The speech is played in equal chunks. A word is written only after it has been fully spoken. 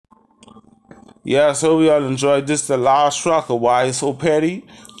Yeah, so we all enjoyed this, the last track of Why So Petty.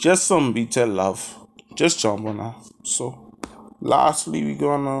 Just some beat that love. Just jump on now. So, lastly, we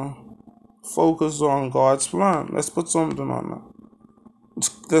gonna focus on God's plan. Let's put something on that.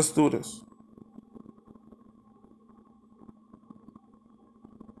 Let's do this.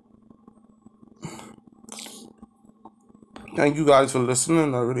 Thank you guys for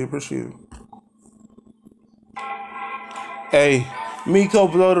listening. I really appreciate it. Hey, Miko,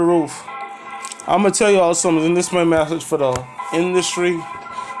 blow the roof. I'm gonna tell y'all something. This is my message for the industry.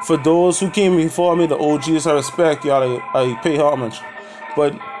 For those who came before me, the OGs, I respect y'all. I pay homage.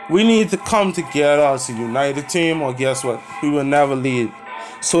 But we need to come together as a united team, or guess what? We will never lead.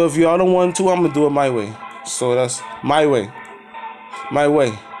 So if y'all don't want to, I'm gonna do it my way. So that's my way. My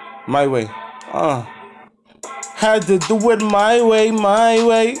way. My way. Had to do it my way, my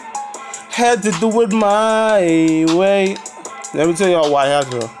way. Had to do it my way. Let me tell y'all why I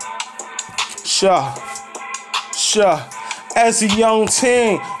had to. Sure. As a young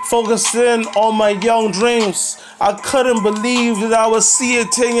teen, focusing on my young dreams, I couldn't believe that I would see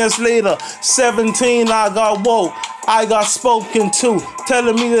it 10 years later. 17, I got woke. I got spoken to,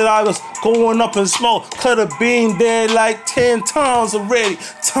 telling me that I was going up in smoke. Could have been there like 10 times already,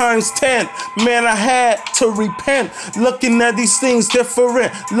 times 10. Man, I had to repent. Looking at these things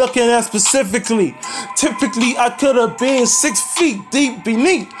different, looking at specifically. Typically, I could have been 6 feet deep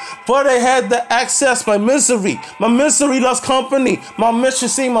beneath, but I had to access my misery. My misery loves company. My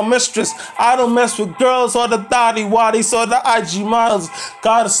mistress ain't my mistress. I don't mess with girls or the thotty waddies or the IG models.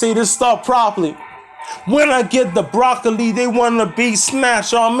 Gotta say this stuff properly. When I get the broccoli, they wanna be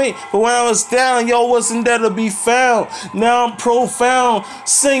snatched on me. But when I was down, yo wasn't there to be found. Now I'm profound,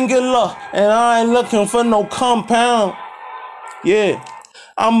 singular, and I ain't looking for no compound. Yeah,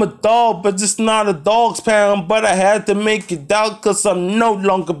 I'm a dog, but just not a dog's pound. But I had to make it out, cause I'm no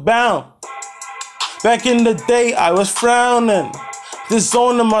longer bound. Back in the day, I was frowning,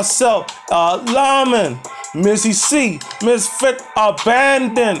 disowning myself, alarming. Missy C, misfit,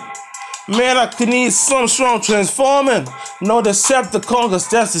 abandoned. Man, I could need some strong transforming. No Decepticon, cause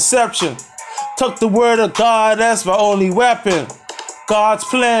that's deception. Took the word of God, that's my only weapon. God's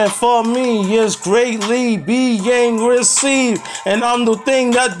plan for me is greatly being received. And I'm the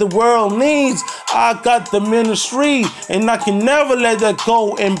thing that the world needs. I got the ministry, and I can never let that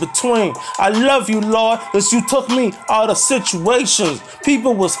go in between. I love you, Lord, cause you took me out of situations.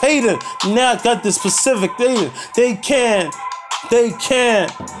 People was hating, now I got this specific thing. They can.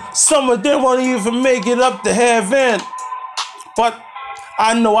 Some of them won't even make it up to heaven. But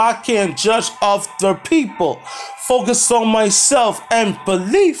I know I can't judge other people. Focus on myself and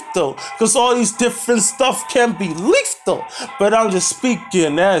belief though. Cause all these different stuff can be leaked though. But I'm just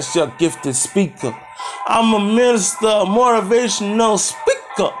speaking as your gifted speaker. I'm a minister, a motivational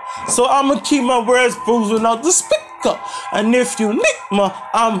speaker. So I'ma keep my words bruising out the speaker. And if you need me,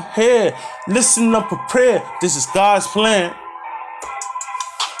 I'm here. Listen up, prepare. This is God's plan.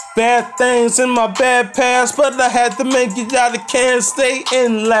 Bad things in my bad past, but I had to make it out. I can't stay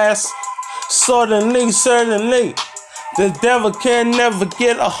in last. Certainly, the devil can never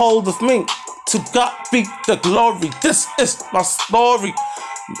get a hold of me. To God be the glory. This is my story.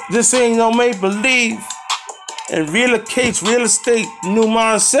 This ain't no make believe. And relocate, real estate, new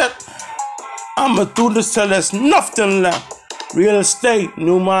mindset. I'ma do this till there's nothing left. Real estate,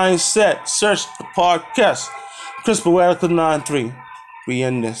 new mindset. Search the podcast. Chris Poetical 93. We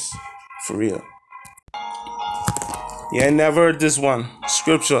in this. For real. You ain't never heard this one.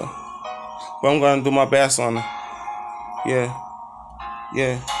 Scripture. But I'm gonna do my best on it. Yeah.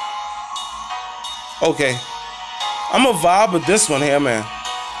 Okay. I'm a vibe with this one here, man.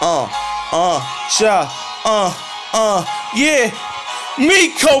 Yeah.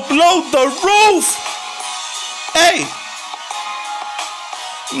 Miko, blow the roof. Hey.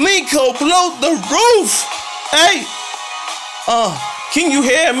 Miko, blow the roof. Hey. Can you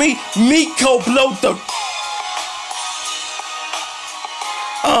hear me? Miko, blow the...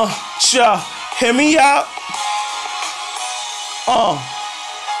 hear me out?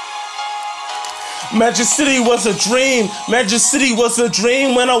 Magic City was a dream. Magic City was a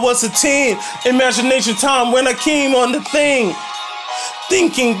dream when I was a teen. Imagination time when I came on the thing.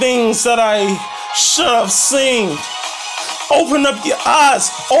 Thinking things that I should have seen. Open up your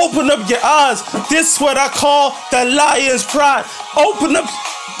eyes. Open up your eyes. This is what I call the lion's pride. Open up.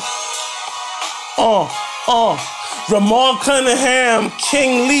 Ramon Cunningham,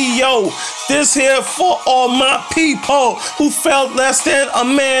 King Leo. This here for all my people who felt less than a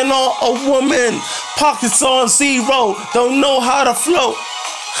man or a woman. Pockets on zero, don't know how to float.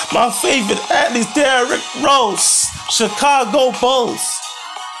 My favorite athlete, Derrick Rose, Chicago Bulls.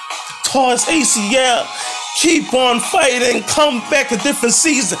 towards ACL. Keep on fighting, come back a different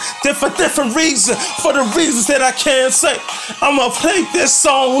season, different reason, for the reasons that I can't say. I'ma play this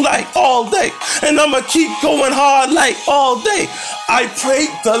song like all day, and I'ma keep going hard like all day. I pray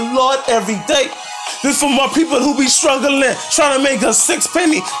the Lord every day. This for my people who be struggling, trying to make a 6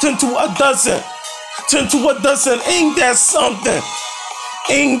 penny turn to a dozen. Turn to a dozen, ain't that something?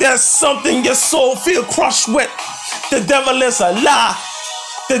 Ain't that something your soul feel crushed with? The devil is a lie.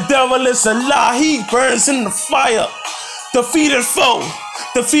 The devil is a lie. He burns in the fire. Defeated foe.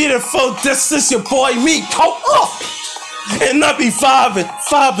 Defeated foe. This is your boy, me. Go up. And I be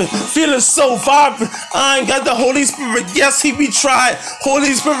vibing, feeling so vibrant. I ain't got the Holy Spirit. Yes, he be trying.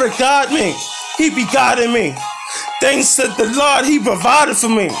 Holy Spirit guide me. He be guiding me. Thanks to the Lord, he provided for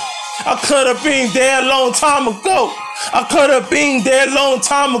me. I could have been there a long time ago. I could have been there a long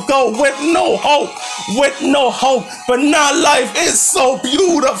time ago with no hope. But now life is so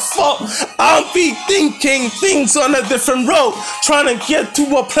beautiful. I'll be thinking things on a different road, trying to get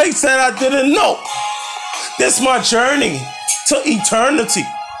to a place that I didn't know. This my journey to eternity.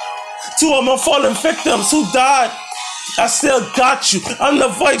 To all my fallen victims who died, I still got you. I'm the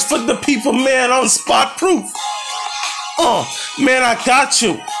voice for the people, man. I'm spot proof. Man, I got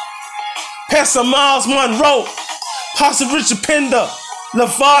you. Pastor Miles Monroe, Pastor Richard Pender,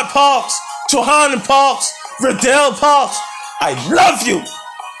 LeVar Parks, Johanna Parks, Riddell Parks, I love you.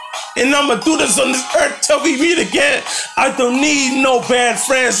 And I'ma do this on this earth till we meet again. I don't need no bad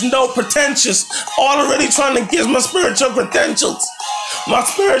friends, no pretentious. Already trying to get my spiritual credentials. My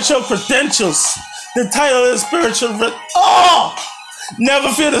spiritual credentials. The title is spiritual. Never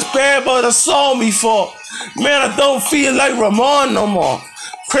feel this bad, but I saw me for. Man, I don't feel like Ramon no more.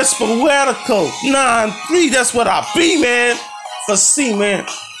 Chris Poetical, 9-3, that's what I be, man. For C, man.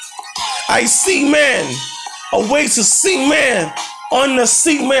 I see, man. A way to see, man. On the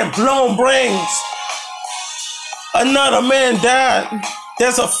seat, man, blown brains. Another man died.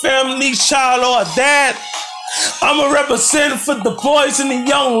 There's a family, child, or a dad. I'm a representative for the boys and the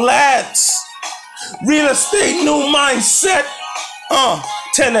young lads. Real estate, new mindset.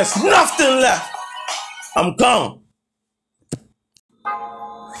 10, there's nothing left. I'm gone.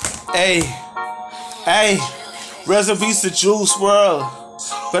 Hey, rest in peace to Juice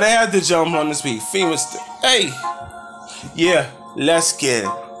WRLD. But I had to jump on this beat. Famous. Hey, yeah, let's get it.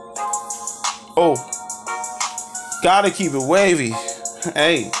 Gotta keep it wavy.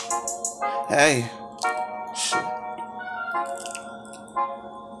 Hey. Shit.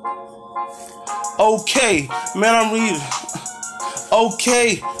 Okay, man, I'm reading.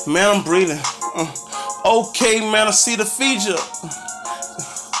 Okay, man, I'm breathing. Okay, man, I see the feature.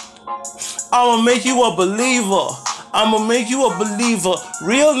 I'ma make you a believer. I'ma make you a believer.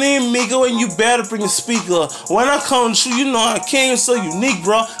 Real name Miko, and you better bring a speaker. When I come true, you know I came so unique,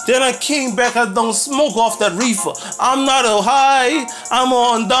 bro. Then I came back, I don't smoke off that reefer. I'm not a high, I'm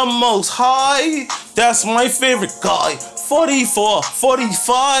on the most high. That's my favorite guy. 44,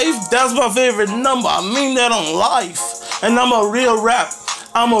 45, that's my favorite number. I mean that on life. And I'm a real rap.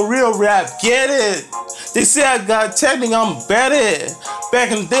 Get it? They say I got technique, I'm better.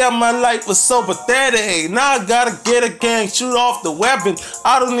 Back in the day, my life was so pathetic. Now I gotta get a gang, shoot off the weapon.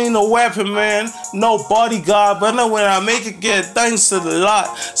 I don't need no weapon, man. No bodyguard, but know when I make it, get thanks to the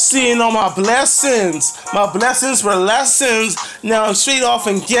lot. Seeing all my blessings were lessons. Now I'm straight off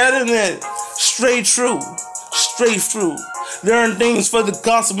and getting it. Straight through. Learn things for the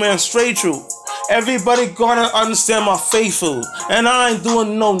gospel, man, straight through. Everybody gonna understand my faithful, and I ain't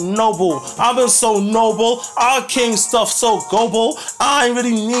doing no noble. I've been so noble, our king stuff so global. I ain't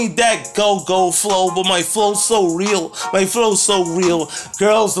really need that go flow, but my flow's so real.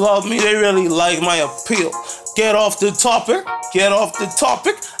 Girls love me, they really like my appeal. Get off the topic.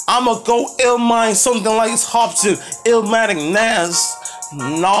 I'ma go ill mind something like it's Hobson, Illmatic Nas.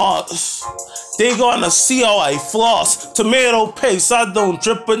 They gonna see how I floss. Tomato paste, I don't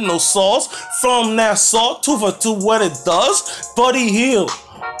drip with no sauce. From that salt, 2 for 2, what it does. Buddy Hill,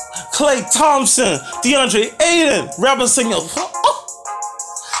 Clay Thompson, DeAndre Ayton, rapper singer.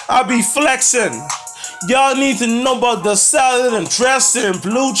 I be flexing. Y'all need to know about the salad and dressing,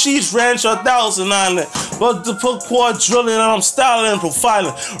 blue cheese ranch 1,000 on it. But the put quadrillion, I'm styling and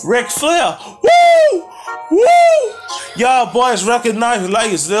profiling. Ric Flair, woo! Y'all boys recognize me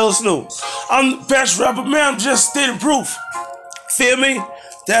like it's Lil Snoop. I'm the best rapper, man. I'm just stating proof. Feel me?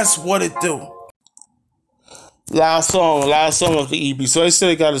 That's what it do. Last song of the EP. So I said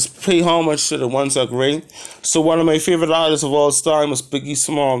I gotta pay homage to the ones that are great. So one of my favorite artists of all time is Biggie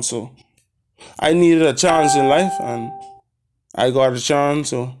Smalls. So I needed a chance in life, and I got a chance.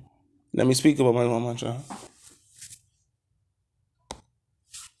 So let me speak about my chance.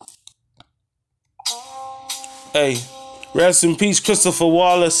 Hey, rest in peace, Christopher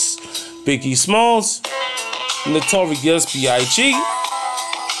Wallace, Biggie Smalls, Notorious B.I.G.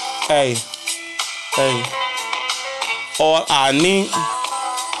 Hey, hey, all I need,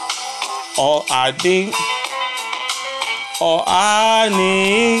 all I need, all I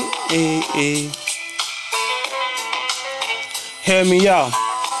need. Hear me out,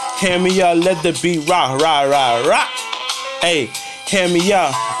 let the beat rock, rock, rock, rock. Hey, hear me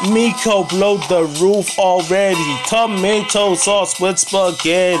out. Miko blow the roof already. Tomato sauce with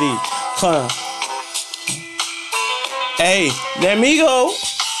spaghetti. Hey, let me go.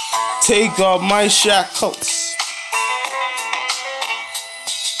 Take off my shackles.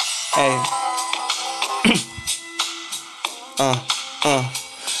 Hey.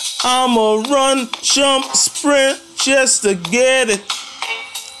 I'ma run, jump, sprint just to get it.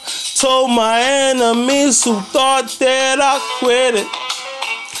 Told my enemies who thought that I quit it.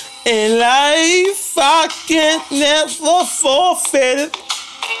 In life, I can't never forfeit it.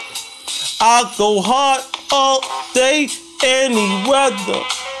 I go hard all day, any weather.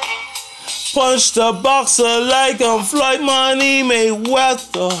 Punch the boxer like I'm Floyd Money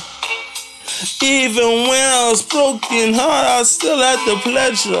Mayweather. Even when I was broken heart, I still had the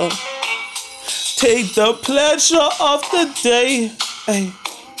pleasure. Take the pleasure of the day. Hey,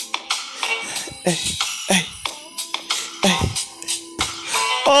 hey, hey, hey.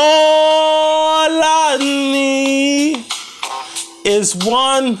 All I need is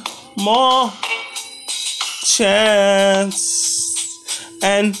one more chance,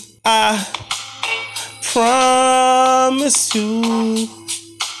 and I promise you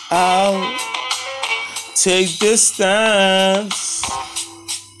I'll take this stance.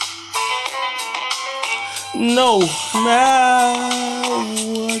 No matter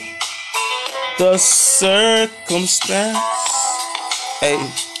what the circumstance. Hey,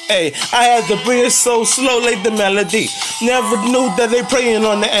 hey, I had to bring it so slow like the melody. Never knew that they praying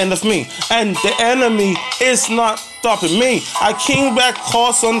on the end of me. And the enemy is not stopping me. I came back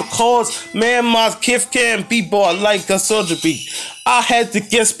course on the cause. Man, my kid can't be bought like a surgery. I had to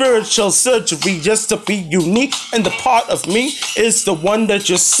get spiritual surgery just to be unique. And the part of me is the one that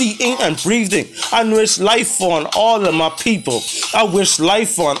you're seeing and breathing. I wish life on all of my people. I wish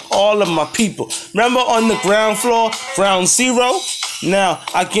life on all of my people. Remember on the ground floor, ground zero? Now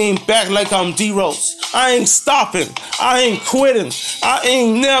I came back like I'm D-Rose. I ain't stopping. I ain't quitting. I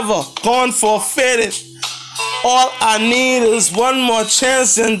ain't never gone forfeited. All I need is one more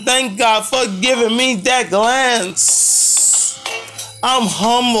chance, and thank God for giving me that glance. I'm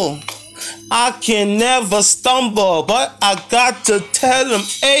humble. I can never stumble, but I got to tell him,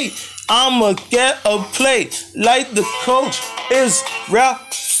 hey, I'ma get a play like the coach is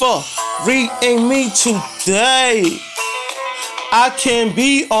refereeing me today. I can't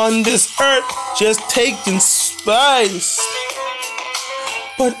be on this earth just taking space,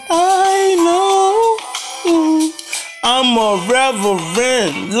 but I know I'm a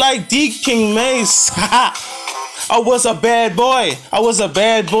reverend like D. King Mace. I was a bad boy.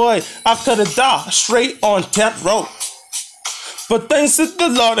 I could have died straight on death row. But thanks to the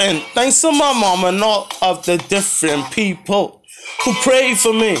Lord and thanks to my mom and all of the different people who prayed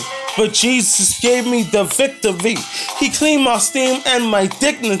for me. But Jesus gave me the victory. He cleaned my steam and my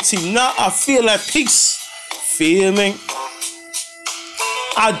dignity. Now I feel at peace. Feel me?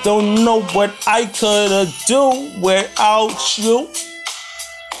 I don't know what I could do without you.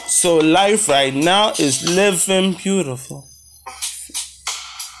 So life right now is living beautiful.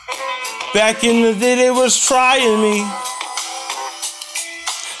 Back in the day, they was trying me.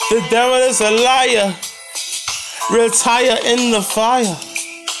 The devil is a liar. Retire in the fire.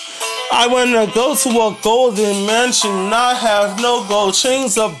 I wanna go to a golden mansion, not have no gold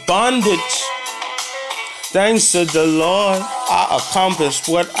chains of bondage. Thanks to the Lord, I accomplished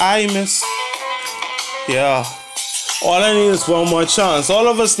what I missed. Yeah. All I need is one more chance. All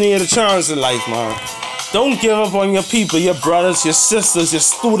of us need a chance in life, man. Don't give up on your people, your brothers, your sisters, your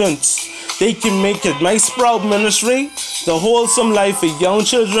students. They can make a nice Sprout ministry, the wholesome life for young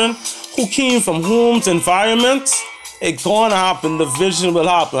children who came from homes, environments. It's gonna happen. The vision will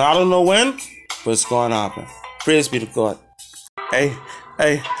happen. I don't know when, but it's gonna happen. Praise be to God. Hey,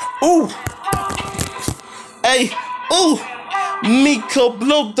 hey, ooh. Hey, ooh. Miko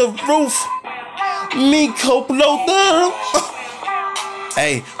blow the roof. Miko blow the roof.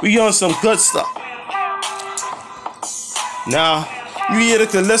 Hey, we on some good stuff. Now, you either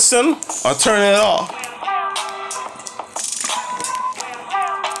can listen or turn it off.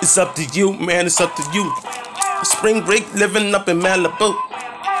 It's up to you, man. It's up to you. Spring break living up in Malibu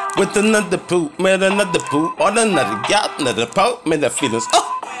with another boo, met another boo, on another yacht, another boat, made the feelings.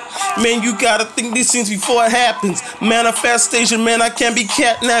 Oh, Man, you gotta think these things before it happens. Manifestation, man, I can't be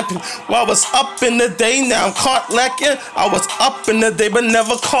catnapping. Well, I was up in the day, now I'm caught lacking. I was up in the day, but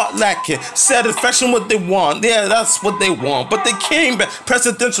never caught lacking. Satisfaction, what they want. Yeah, that's what they want. But they came back.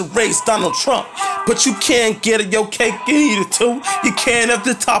 Presidential race, Donald Trump. But you can't get it, your cake and eat it too. You can't have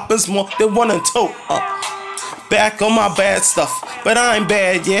the toppers more than 1 and 2. Back on my bad stuff, but I ain't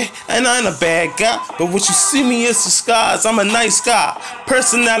bad, yeah, and I ain't a bad guy. But what you see me is the skies. I'm a nice guy.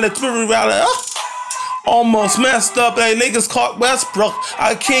 Personality, spirituality, almost messed up. Hey, niggas caught Westbrook.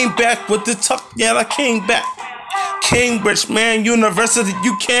 I came back with the tuck, yeah, I came back. Cambridge, man, University,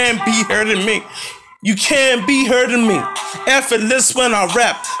 you can't be hurting me. You can't be hurting me. Effortless when I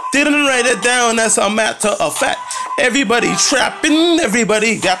rap. Didn't write it down as a matter of fact. Everybody trapping,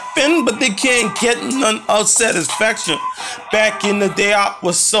 everybody yapping, but they can't get none of satisfaction. Back in the day, I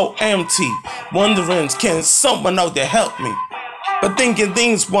was so empty, wondering, can someone out there help me? But thinking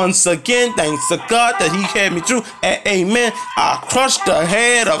things once again, thanks to God that he had me through, and amen. I crushed the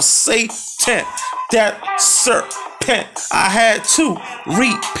head of Satan, that serpent. I had to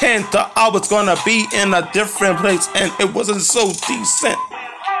repent that I was gonna be in a different place, and it wasn't so decent.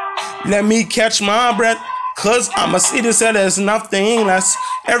 Let me catch my breath, cause I'ma see this as nothing less.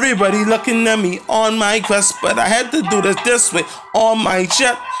 Everybody looking at me on my quest, but I had to do this way on my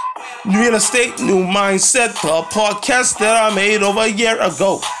jet. Real estate, new mindset, the podcast that I made over a year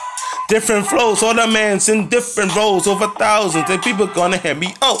ago. Different flows, all the man's in different roles, over thousands, and people gonna hear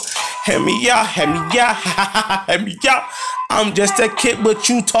me out. Hear me out, hear me out, hear me out. I'm just a kid, what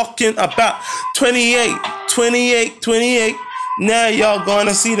you talking about? 28, 28, 28. Now y'all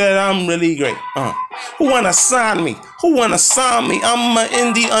gonna see that I'm really great. Who wanna sign me? Who wanna sign me? I'm an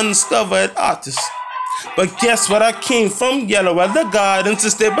indie undiscovered artist. But guess what? I came from Yellow at the Gardens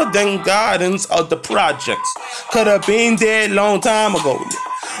instead, but then Gardens of the projects. Could have been dead long time ago.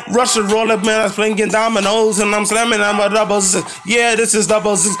 Russia roller man, I was playing dominoes and I'm slamming on my doubles. Yeah, this is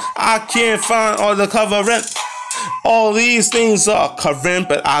doubles. I can't find all the covering. All these things are current,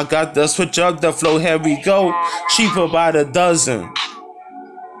 but I got the switch up the flow. Here we go. Cheaper by the dozen.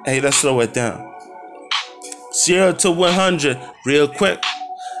 Hey, let's slow it down. 0 to 100, real quick.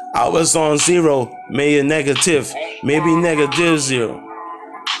 I was on 0, maybe negative, maybe negative 0.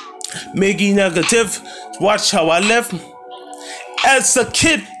 Maybe negative, watch how I left. As a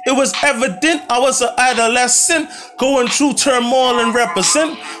kid, it was evident I was an adolescent, going through turmoil and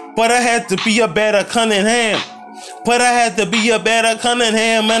represent. But I had to be a better Cunningham. But I had to be a better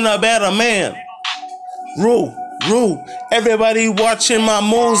Cunningham and a better man. Rule. Everybody watching my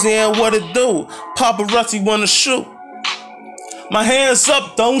moves and what it do. Paparazzi wanna shoot. My hands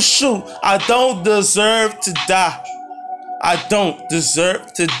up, don't shoot. I don't deserve to die. I don't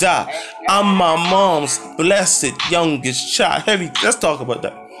deserve to die. I'm my mom's blessed youngest child. Heavy, let's talk about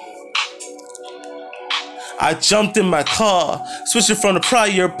that. I jumped in my car, switching from the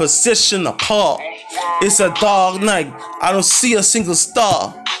prior position apart. It's a dark night. I don't see a single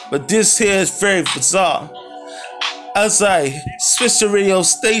star, but this here is very bizarre. As I switch the radio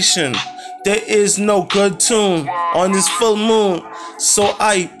station, there is no good tune on this full moon, so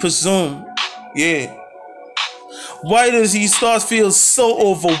I presume, yeah. Why does these thoughts feel so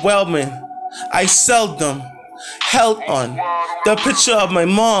overwhelming? I seldom held on the picture of my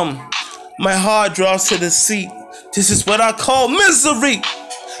mom. My heart drops to the seat. This is what I call misery.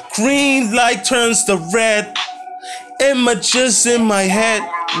 Green light turns to red. Images in my head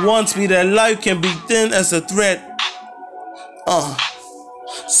wants me that life can be thin as a thread.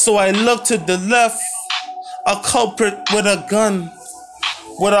 So I look to the left, a culprit with a gun,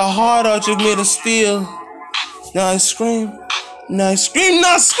 with a heart object made of steel. Now I scream, now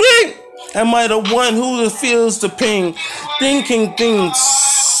scream. Am I the one who feels the pain, thinking things?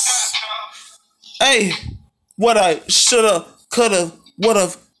 Hey, what I shoulda, coulda,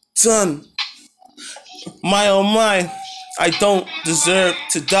 would've done. My oh my, I don't deserve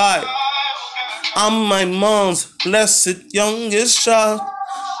to die. I'm my mom's blessed youngest child,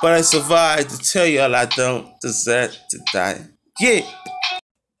 but I survived to tell y'all I don't deserve to die.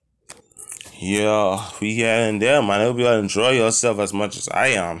 Yeah, we getting there, man. I hope y'all enjoy yourself as much as I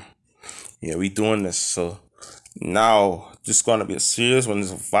am. Yeah, we doing this. So now, this is gonna be a serious one.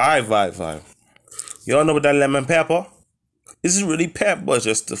 It's a vibe. Y'all know about that lemon pepper? This is really pepper,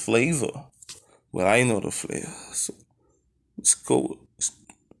 just the flavor. Well, I know the flavor. So let's go.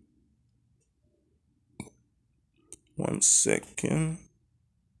 1 second.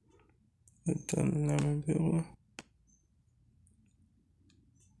 Lemon pepper.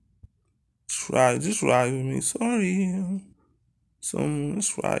 Just ride with me. Sorry.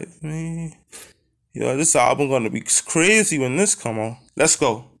 Just ride with me. Yo, this album gonna be crazy when this come on. Let's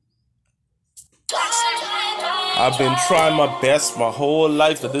go. I've been trying my best my whole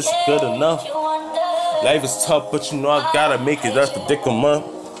life, but this is good enough. Life is tough, but you know I gotta make it. That's the predicament.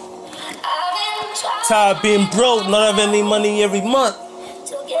 Tired of being broke, not having any money every month.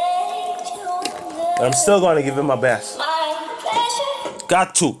 But I'm still gonna give it my best.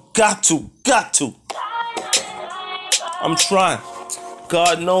 Got to. I'm trying.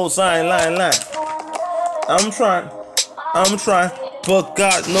 God knows I ain't lying. I'm trying. But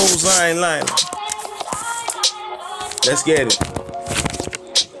God knows I ain't lying. Let's get it.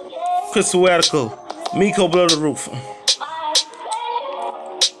 Crystal Radical, Miko Blow the Roof.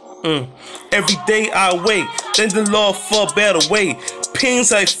 Every day I wait, thank the Lord for a better way.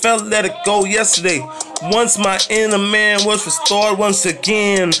 Pains I felt, let it go yesterday. Once my inner man was restored once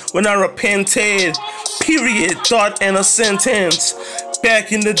again when I repented. Period, thought, and a sentence.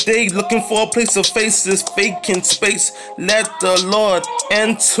 Back in the day, looking for a place to face this vacant space. Let the Lord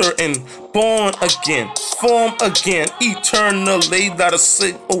enter in. Born again, form again, eternally. Let us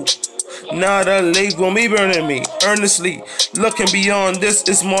say, oh. Now the lake won't be burning me. Earnestly looking beyond this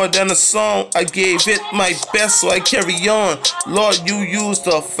is more than a song. I gave it my best, so I carry on. Lord, you used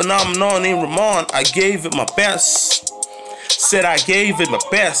the phenomenon named Ramon. I gave it my best. Said I gave it my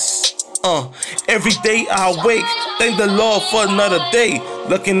best. Every day I wake, thank the Lord for another day.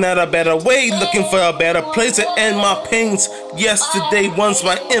 Looking at a better way, looking for a better place to end my pains. Yesterday, once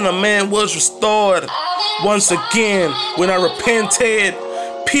my inner man was restored. Once again, when I repented.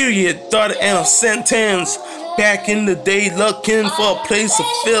 Period, thought, and a sentence. Back in the day, looking for a place to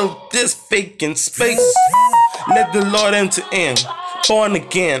fill this vacant space. Let the Lord enter in. Born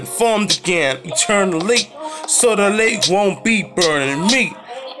again, formed again, eternally. So the lake won't be burning me.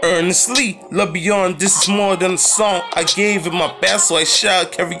 Earnestly, love beyond this is more than a song. I gave it my best, so I shall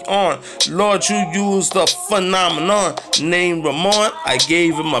carry on. Lord, you used the phenomenon named Ramon. I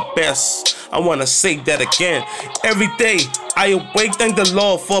gave it my best. I wanna say that again. Every day I awake, thank the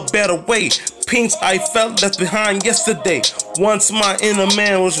Lord for a better way. Pains I felt left behind yesterday. Once my inner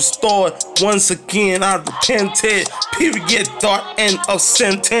man was restored, once again I repented. Period, thought, end of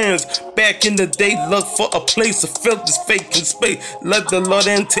sentence. Back in the day, look for a place to fill this vacant space. Let the Lord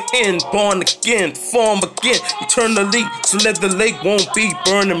enter in, born again, form again, eternally. So let the lake won't be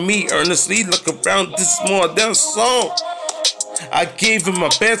burning me. Earnestly look around, this is more than a song. I gave him my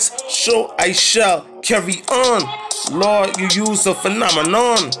best, so I shall carry on. Lord, you used a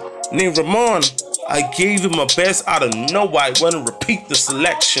phenomenon named Ramon. I gave him my best. I don't know why I want to repeat the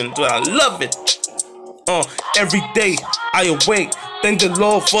selection, but I love it. Every day I awake, thank the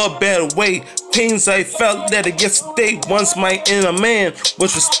Lord for a better way. Pains I felt that yesterday, once my inner man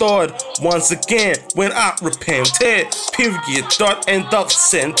was restored once again when I repented. Period, thought, end of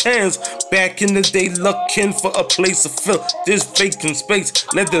sentence. Back in the day, looking for a place to fill this vacant space.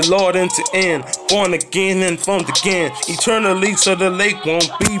 Let the Lord enter in, born again and formed again, eternally, so the lake won't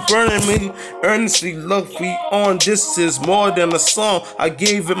be burning me. Earnestly look beyond, this is more than a song. I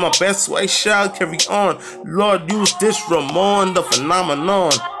gave it my best, so I shall carry on. Lord, use this Ramon, the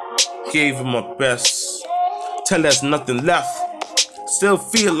phenomenon. Gave him my best till there's nothing left. Still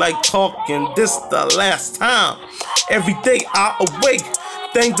feel like talking, this the last time. Every day I awake,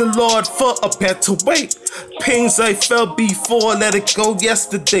 thank the Lord for a better way. Pains I felt before, let it go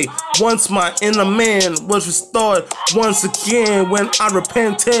yesterday. Once my inner man was restored once again when I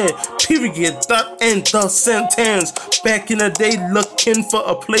repented. Period, thought, end the sentence. Back in the day, looking for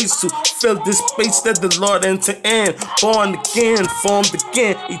a place to fill this space. Let the Lord enter in, born again, formed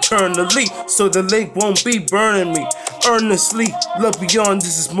again, eternally. So the lake won't be burning me. Earnestly look beyond,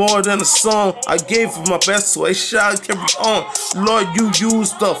 this is more than a song. I gave it my best, so I shall carry on. Lord, you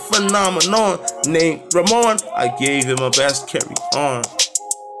used the phenomenon named Ramon. I gave him my best, carry on.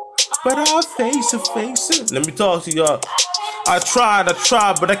 But I'll face it. Let me talk to y'all. I tried,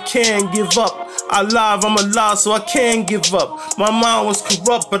 but I can't give up. I'm alive, so I can't give up. My mind was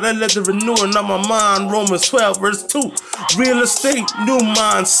corrupt, but I let the renewing of my mind. Romans 12, verse 2. Real estate, new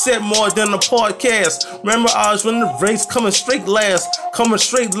mindset, more than a podcast. Remember, I was running the race, coming straight last.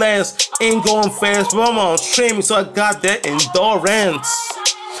 Ain't going fast, but I'm on streaming, so I got that endurance.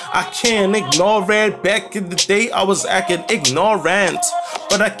 I can't ignore it. Back in the day, I was acting ignorant.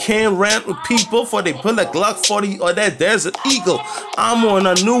 But I can't rant with people for they pull a Glock 40 or that Desert Eagle. I'm on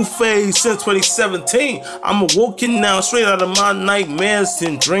a new phase since 2017. I'm awoken now, straight out of my nightmares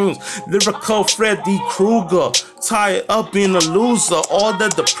and dreams. Lyrical Freddy Krueger, tired up being a loser. All the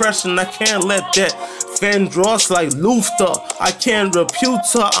depression, I can't let that fan draws like Luther. I can't repute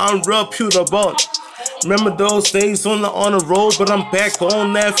her, I'm reputable. Remember those days on the road, but I'm back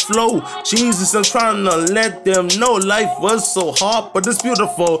on that flow. Jesus, I'm trying to let them know life was so hard, but it's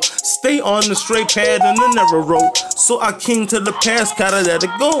beautiful. Stay on the straight path and the narrow road. So I came to the past, gotta let it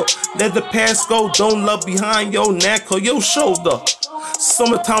go. Let the past go, don't look behind your neck or your shoulder.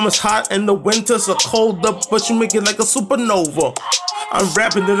 Summertime is hot and the winters are colder, but you make it like a supernova. I'm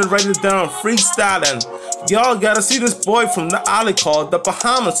rapping it and writing it down, freestyling. Y'all gotta see this boy from the alley called the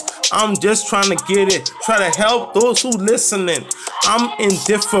Bahamas. I'm just trying to get it, try to help those who listening. I'm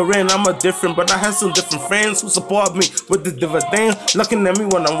indifferent, I'm a different, but I have some different friends who support me with the dividend. Looking at me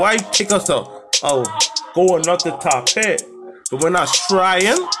when I'm white, kick us up. Oh, going up the top head. But when I was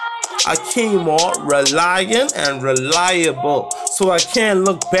trying, I came on reliant and reliable, so I can't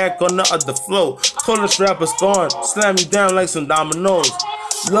look back on the other flow. Tallest rappers gone, slam me down like some dominoes.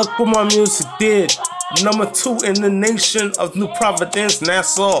 Look what my music did. #2 in the nation of New Providence,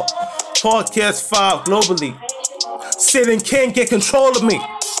 Nassau. Podcast 5 globally. Satan can't get control of me.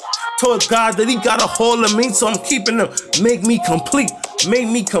 Told God that he got a hold of me, so I'm keeping him. Make me complete, make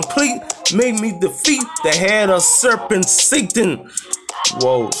me complete, make me defeat the head of serpent Satan.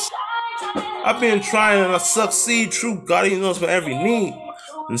 Whoa. I've been trying and I succeed. True God, he knows for every need.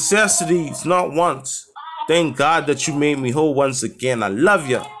 Necessities, not wants. Thank God that you made me whole once again. I love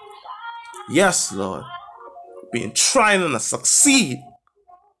you. Yes, Lord. Been trying and I succeed.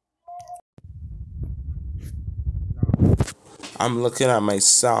 I'm looking at my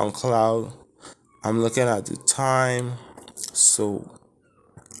SoundCloud. I'm looking at the time. So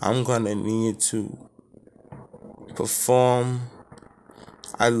I'm gonna need to perform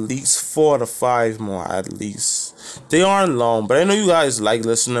at least 4 to 5 more, at least. They aren't long, but I know you guys like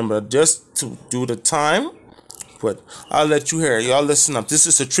listening, but just to do the time. But I'll let you hear it. Y'all listen up. This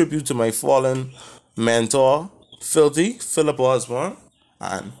is a tribute to my fallen mentor, Filthy, Philip Osborne.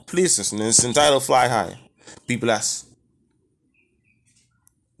 And please listen. It's entitled Fly High. Be blessed.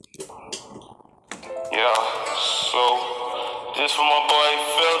 Yeah, so this for my boy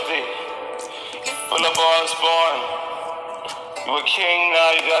Filthy, Philip Osborne. You a king now,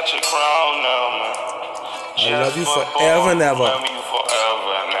 you got your crown now, man. I love you forever and ever. I love you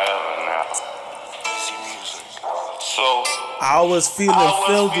forever and ever now. So I was feeling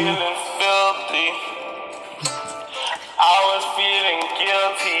filthy. I was feeling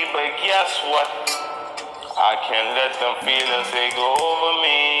guilty, but guess what? I can't let them feelings take over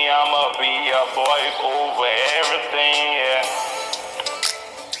me. I'ma be a boy over everything, yeah.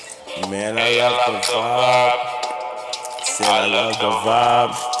 Man, I love the vibe. I love the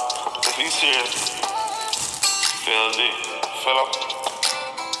vibe. If you serious, Filthy, Philip.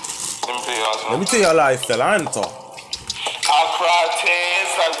 Let me tell you how I feel. I ain't talk. I cry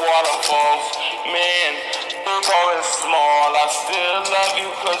tears like waterfalls. Man, big or small, I still love you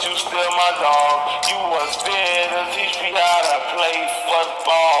cause you still my dog. You was there to teach me how to play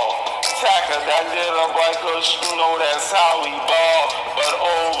football. Tackle that little boy cause you know that's how we ball. But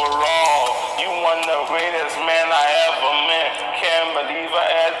overall, you one the greatest man I ever met. Can't believe I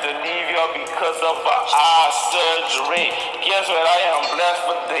had to leave you because of an eye surgery. Guess what, I am blessed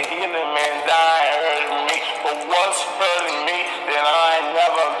with the healing, man. Dying hurting me, but what's hurting me, then I ain't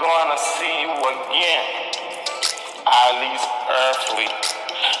never gonna see you again. At least earthly.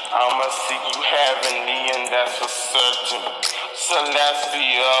 I'ma see you heavenly, and that's for certain.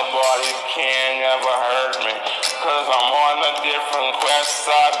 Celestial bodies can't ever hurt me, cause I'm on a different quest.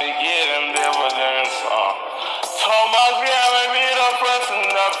 I be getting dividends. Told my grandma be the person in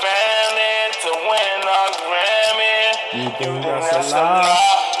the family to win a Grammy. You think that's a lie?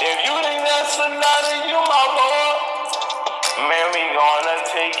 If you think that's a lie, then you my boy. Man, we gonna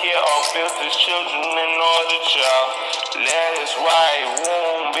take care of Filthy's children in order, child. Let his right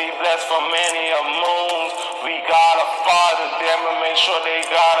womb be blessed for many a moons. We gotta father them and make sure they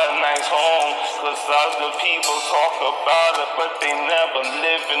got a nice home. Cause other people talk about it, but they never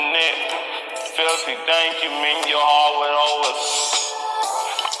live in it. Filthy, thank you, mean your heart with always.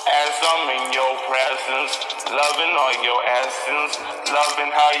 As I'm in your presence, loving all your essence,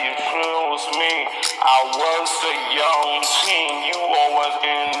 loving how you choose me. I was a young teen, you always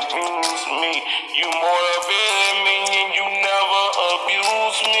infused me. You motivated me and you never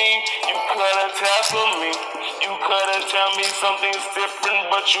abused me. You could've tackled me, you could've tell me something's different,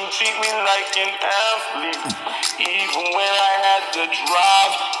 but you treat me like an athlete. Even when I had to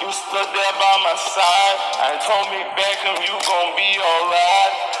drive, you stood there by my side and told me, Beckham, you gon' be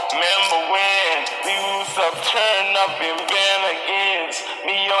alright. Remember when we used to turn up in band against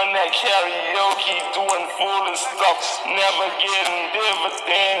me on that karaoke doing foolish stuff, never getting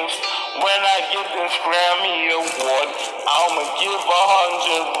dividends. When I get this Grammy award, I'ma give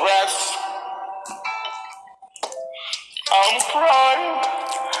 100 racks. I'm crying,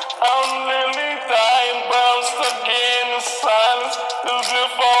 I'm literally dying, but I'm stuck in the silence. As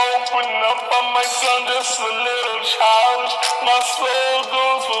if I open up, I might sound just a little childish. My soul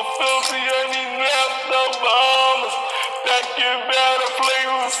goes for filthy and he left the bombs. That get better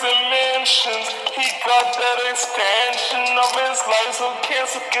places and mansions. He got that expansion of his life, so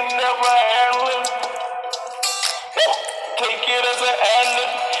cancer can never handle him. Take it as an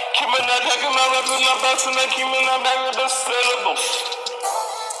adlib. Keeping that taking my reps and my best and then keeping that back with the syllables.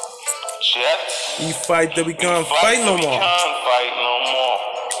 Jets. We fight that we can't fight no more. Can't fight no more.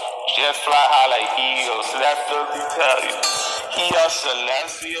 Jets fly high like eagles. So that's what we tell you. He has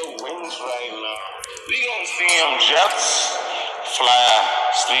celestial wings right now. We gonna see him Jets fly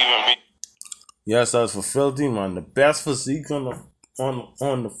Stephen B. Yes, that's for Filthy, man. The best physique on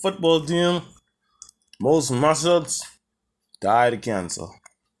the football team. Most muscles died of cancer.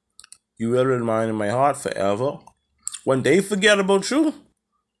 You will remain in my heart forever. When they forget about you,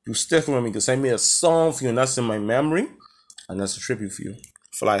 you stick with me because I made a song for you and that's in my memory. And that's a tribute for you.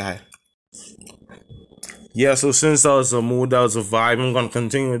 Fly high. Yeah, so since that was a mood, that was a vibe, I'm going to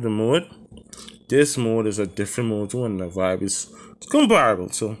continue with the mood. This mode is a different mode too, and the vibe is comparable.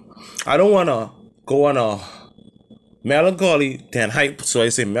 So I don't want to go on a melancholy, then hype. So I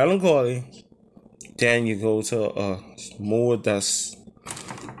say melancholy, then you go to a mode that's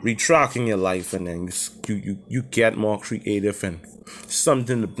retracting your life, and then you get more creative and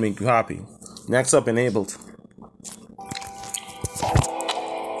something to make you happy. Next up, Enabled.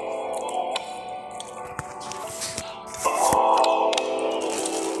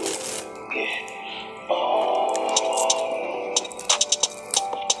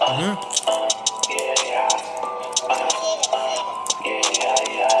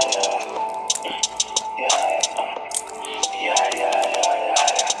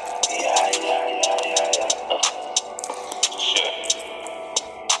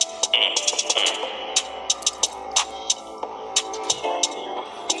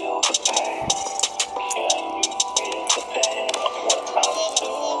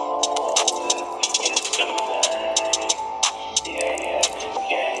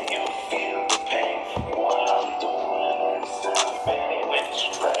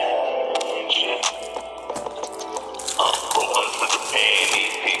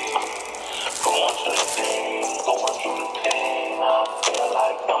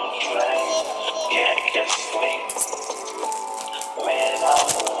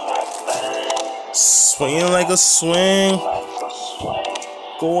 Swinging like a swing,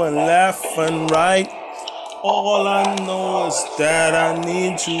 going left and right. All I know is that I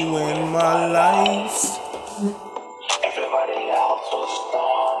need you in my life. Everybody else was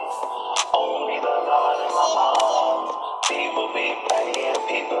gone, only the Lord and my mom. People be praying,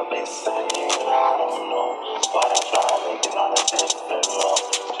 people be saying, I don't know, but I try to make it on a different road.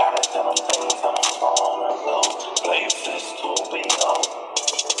 Try to tell them things that I'm gonna go, places to be on.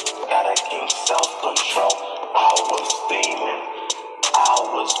 Gotta keep self-control. I was steaming, I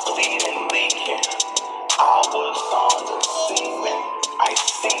was bleeding, leaking. I was on the semen, I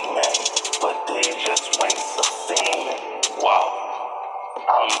semen, but they just waste the semen. Wow,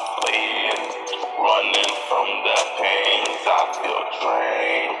 I'm fleeing, running from the pains I feel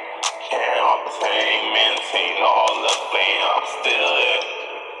drained. Can't obtain, maintain all the pain. I'm still there.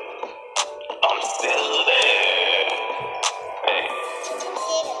 I'm still there. Hey,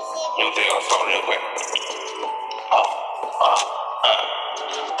 let me tell you a song real quick.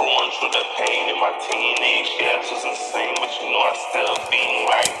 Going through the pain in my teenage years was insane, but you know I still being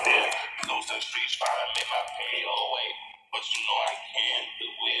right there. Losing streets trying to make my pain go away, but you know I can't do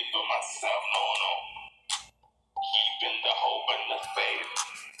it for myself, no. Keeping the hope and the faith.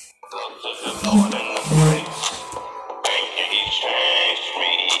 Look to the Lord in the face. Thank you, He changed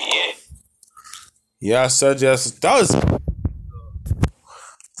me, yeah. Yeah, I said yes. That was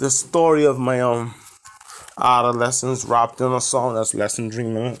the story of my adolescence wrapped in a song that's less than 3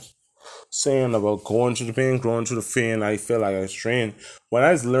 minutes. Saying about going through the pain, growing through the fear, and I feel like I was trained. When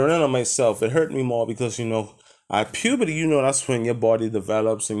I was learning on myself, it hurt me more because, at puberty, that's when your body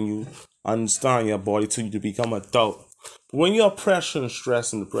develops and you understand your body till you become adult. But when you're pressure and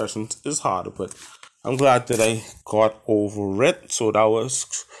stress and depression, it's harder. But I'm glad that I got over it. So that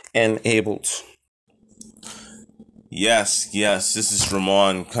was Enabled. Yes, this is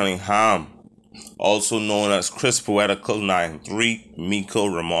Ramon Cunningham, also known as Chris Poetical 93, Miko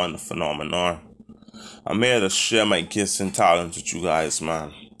Ramon the Phenomenon. I'm here to share my gifts and talents with you guys,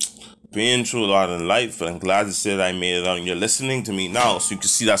 man. Been through a lot in life, but I'm glad to say that I made it out and you're listening to me now, so you can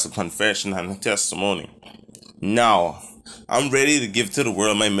see that's a confession and a testimony. Now, I'm ready to give to the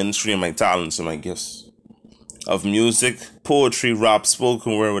world my ministry and my talents and my gifts. of music, poetry, rap,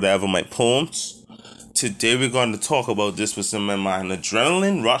 spoken word, whatever, my poems. Today we're going to talk about this with some of my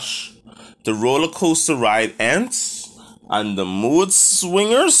adrenaline rush, the roller coaster ride ends, and the mood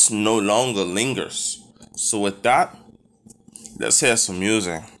swingers no longer lingers. So with that, let's hear some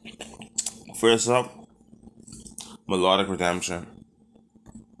music. First up, Melodic Redemption.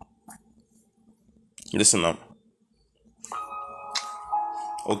 Listen up.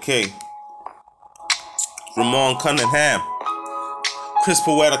 Okay. Ramon Cunningham. Chris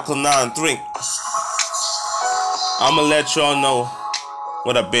Poetical 9-3. I'ma let y'all know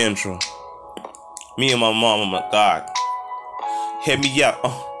what I've been through. Me and my mom, oh my God. Hit me up.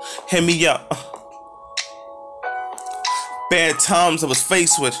 Hit me up. Bad times I was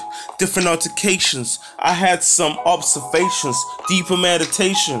faced with, different altercations. I had some observations, deeper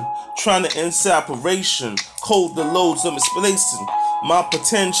meditation, trying to end separation, cold the loads of misplacing my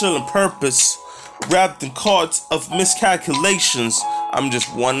potential and purpose, wrapped in cards of miscalculations. I'm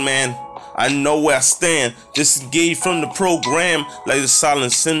just one man. I know where I stand, disengaged from the program like the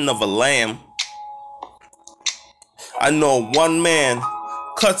silent sin of a lamb. I know one man.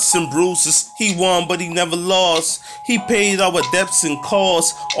 Cuts and bruises, he won but he never lost. He paid our debts and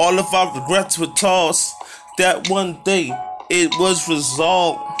costs, all of our regrets were tossed. That one day, it was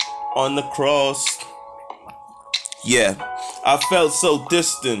resolved on the cross. Yeah, I felt so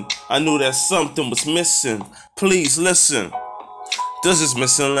distant, I knew that something was missing. Please listen, does this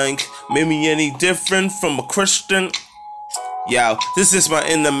missing link make me any different from a Christian? Yeah, this is my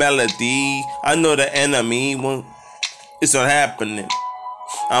inner melody. I know the enemy, well, it's not happening.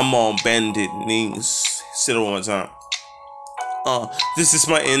 I'm on bended knees. Say it one more time. This is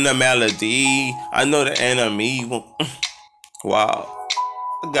my inner melody. I know the enemy. Wow.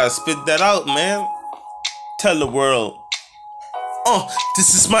 I gotta spit that out, man. Tell the world.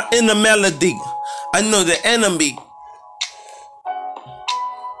 This is my inner melody. I know the enemy.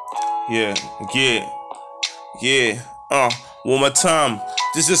 Yeah. One more time.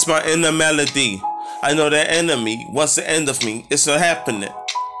 This is my inner melody. I know the enemy wants the end of me. It's not happening.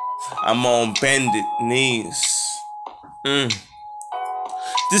 I'm on bended knees.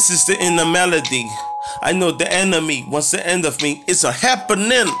 This is the inner melody. I know the enemy wants the end of me. It's not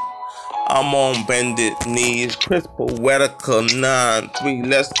happening. I'm on bended knees. Chris Poetical 9-3.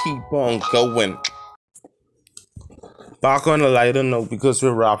 Let's keep on going. Back on a lighter note, because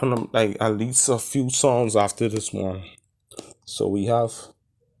we're wrapping up like at least a few songs after this one. So we have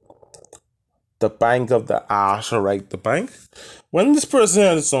The Bank of the Ash, right? The Bank. When this person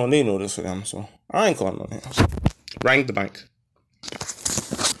had a song, they know this for them, so I ain't calling no names. Rank the Bank.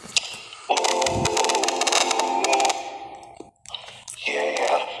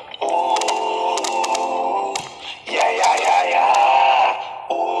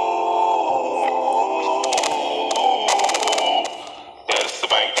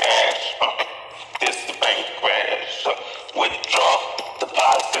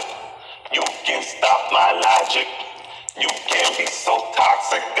 You can't be so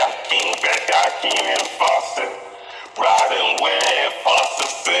toxic, I can't enforce it. Riding with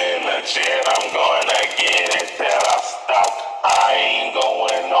faucets in the jet, I'm gonna get it till I stop. I ain't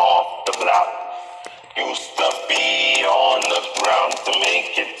going off the block. Used to be on the ground to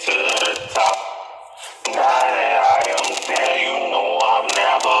make it to the top. Now that I am there, you know I'm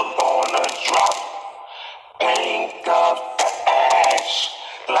never gonna drop. Bank of the ash,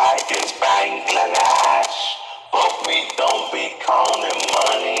 like it's Bangladesh. But we don't be counting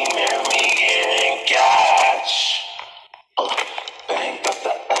money, man, we getting cash. Bank of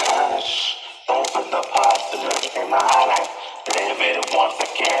the ash, open the positive in my life. Live it once, I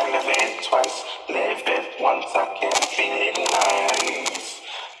can't live it twice. Live it once, I can't feel it nice.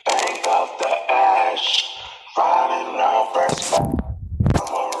 Bank of the ash, riding around first.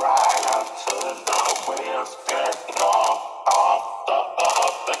 I'ma ride until the wheels get off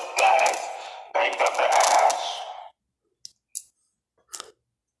the glass. Bank of the ash.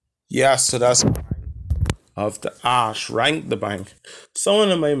 Yeah, so that's of the Ash, Rank the Bank. Someone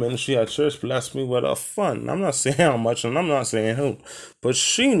in my ministry at church blessed me with a fun. I'm not saying how much and I'm not saying who, but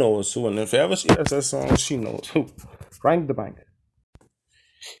she knows who. And if ever she hears that song, she knows who. Rank the Bank.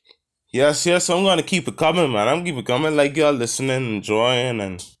 Yes, I'm gonna keep it coming, man. I'm gonna keep it coming like y'all listening, enjoying,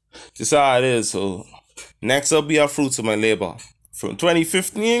 and just how it is. So next will be our fruits of my labor. From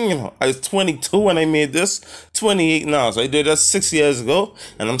 2015, I was 22 when I made this, 28 now. So I did that 6 years ago,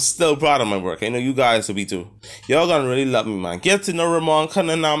 and I'm still proud of my work. I know you guys will be too. Y'all gonna really love me, man. Get to know Ramon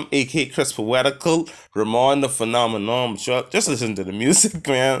Cunningham, aka Chris Poetical, Ramon the Phenomenon. Just listen to the music,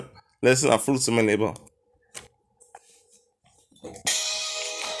 man. Listen to fruits of my labor.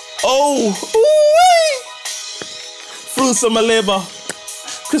 Oh, ooh-wee. fruits of my labor.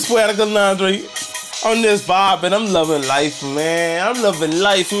 Chris Poetical Laundry. On this vibe, and I'm loving life, man. I'm loving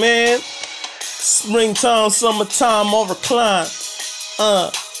life, man. Springtime, summertime, all recline.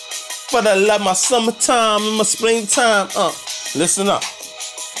 But I love my summertime and my springtime. Listen up.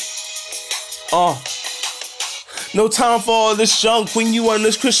 No time for all this junk when you on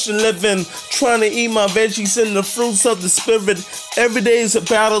this Christian living. Trying to eat my veggies and the fruits of the spirit. Every day is a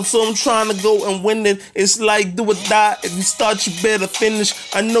battle, so I'm trying to go and win it. It's like do or die. If you start, you better finish.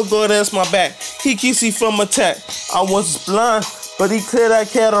 I know God has my back. He keeps me from attack. I was blind, but he cleared that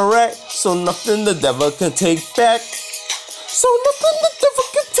cataract. So nothing the devil can take back. So nothing the devil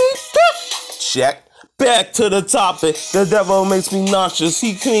can take back. Check. Back to the topic. The devil makes me nauseous.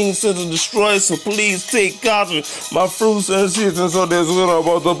 He cleans to the destroyer, so please take caution. My fruits and seasons, so there's one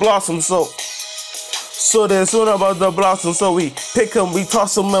about the blossom. So there's one about the blossom. So we pick them, we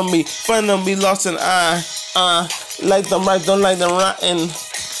toss them, and we find them, we lost an eye. Like them right, don't like them rotten.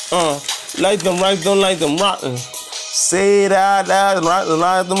 Like them right, don't like them rotten. Say that, right,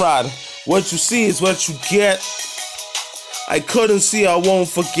 like them rotten. What you see is what you get. I couldn't see, I won't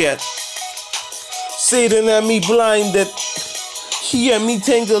forget. Satan had me blinded. He had me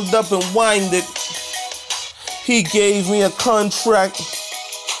tangled up and winded. He gave me a contract,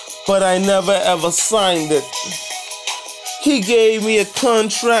 but I never ever signed it. He gave me a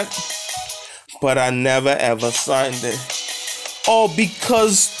contract, but I never ever signed it. All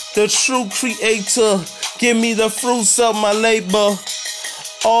because the true creator give me the fruits of my labor.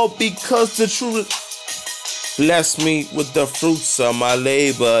 All because the true bless me with the fruits of my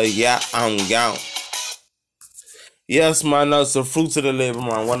labor. Yeah, I'm down. Yes, man, that's the fruits of the labor,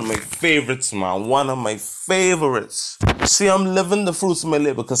 man. One of my favorites, man. One of my favorites. See, I'm living the fruits of my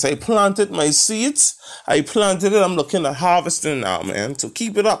labor because I planted my seeds. I planted it. I'm looking at harvesting now, man. So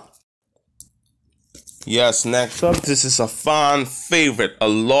keep it up. Yes, next up, this is a fan favorite. A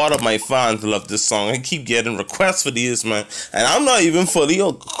lot of my fans love this song. I keep getting requests for these, man. And I'm not even fully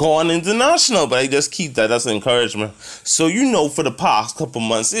gone international, but I just keep that as encouragement. So, you know, for the past couple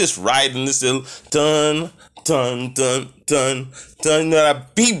months, it's riding this little dun, dun, dun, dun, dun. You know,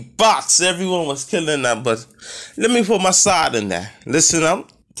 that beatbox, everyone was killing that, but let me put my side in there. Listen up.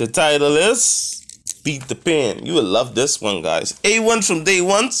 The title is Beat the Pen. You will love this one, guys. A1 from day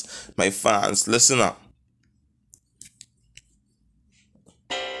ones. My fans, listen up.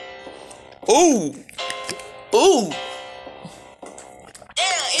 Ooh, ooh.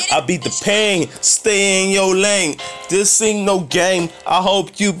 I beat the pain, stay in your lane. This ain't no game. I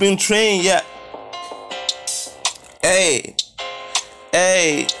hope you been trained, yeah. Hey,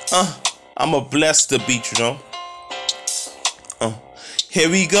 I'm a blessed to beat, you know. Here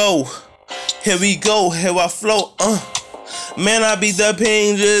we go, here I flow. Man, I beat the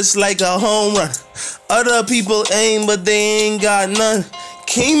pain just like a home run. Other people aim, but they ain't got none.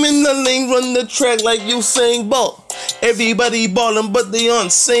 Came in the lane, run the track like Usain Bolt. Everybody ballin', but they on the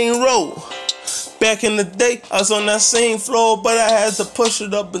same road. Back in the day, I was on that same floor, but I had to push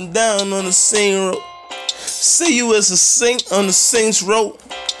it up and down on the same road. Say you as a saint on the Saints road.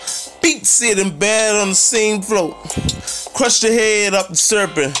 Beat sitting bad on the same floor. Crush your head up the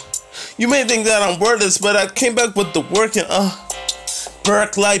serpent. You may think that I'm wordless, but I came back with the working.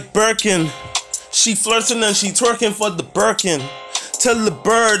 Burke like Birkin. She flirting and she twerking for the Birkin. Tell the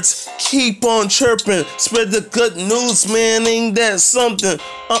birds, keep on chirping. Spread the good news, man, ain't that something?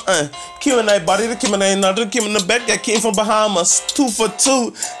 Came in that body, came in that another, came in the back, I came from Bahamas. 2 for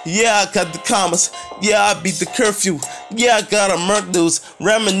 2, yeah, I got the commas. Yeah, I beat the curfew. Yeah, I got a murk dudes.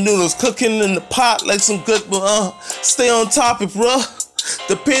 Ramen noodles, cooking in the pot like some good, stay on topic, bruh.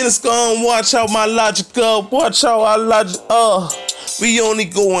 The pen is gone, watch how my logic go. Watch how I logic, we only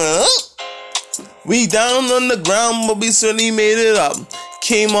going up. We down on the ground, but we certainly made it up.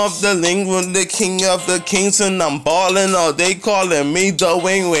 Came off the link with the king of the kings, and I'm ballin' all they calling me the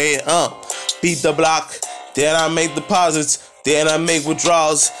wing way. Beat the block, then I make deposits, then I make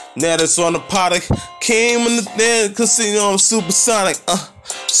withdrawals. Now that's on the product. Came in the casino, I'm supersonic,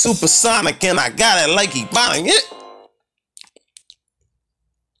 supersonic, and I got it like Ebonic.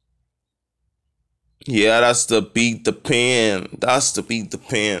 Yeah, that's the Beat the Pen. That's the Beat the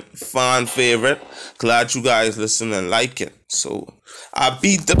Pen. Fun favorite. Glad you guys listen and like it. So, I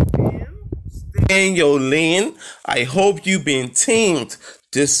beat the pen. Stay in your lane. I hope you been teamed.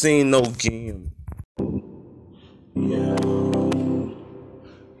 This ain't no game. Yeah.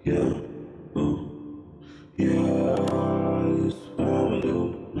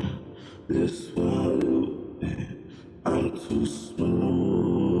 This swallow. I'm too smooth.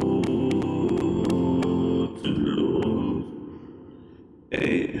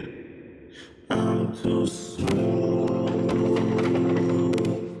 Hey, I'm too smooth.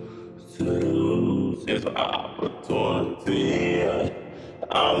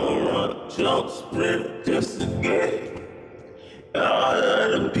 I'ma run, jump, sprint just to get. All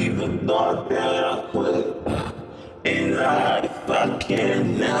other people thought that I quit. In life, I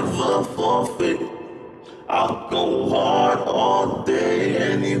can never forfeit. I'll go hard all day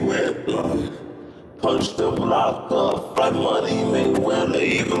anywhere. Punch the block up, fight money, make weather.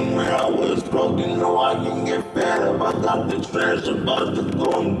 Even when I was broke, you know I can get better. If I got the trash, about to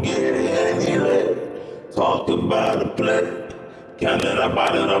go and get it anyway. Talk about a play, count it up,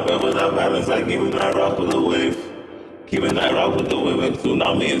 and without balance, like keeping that rock with the wave. Keeping that rock with the wave, and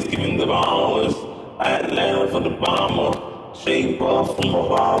tsunami is keeping the bombers. I had land for the bomber, shape off from a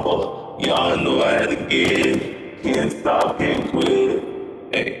barber. Y'all know I had to get it, can't stop, can't quit.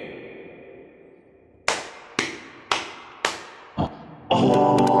 Hey.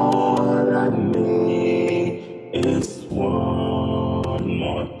 All I need is one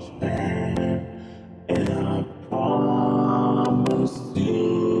more chance, and I promise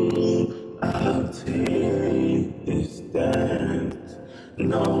you I'll take this dance,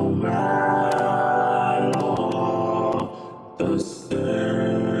 no matter the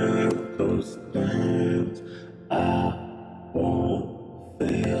circumstance. I won't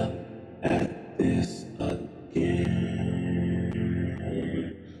fail at this again.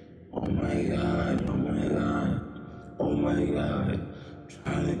 Oh my God, oh my God, oh my God.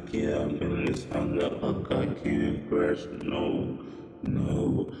 Trying to get up in this hunger, I can't crash, no.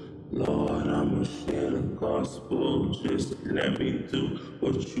 Lord, I'ma share the gospel, just let me do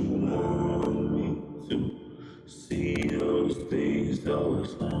what you want me to. See those things I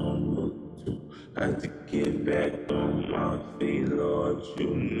was humble to. Had to get back on my feet, Lord, you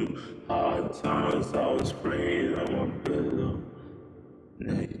knew. Hard times I was praying on my pillow.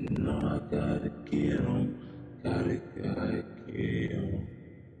 Now you know I gotta get on, gotta get on,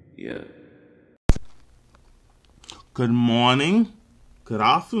 yeah. Good morning, good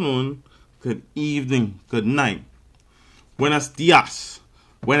afternoon, good evening, good night. Buenos dias,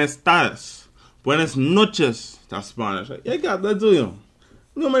 buenas tardes, buenas noches. That's Spanish. Yeah, got that, do you?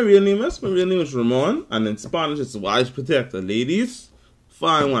 You know my real name is? My real name is Ramon, and in Spanish it's Wise Protector. Ladies,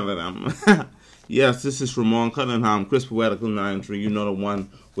 find one of them. Yes, this is Ramon Cunningham, Chris Poetical 93. You know the one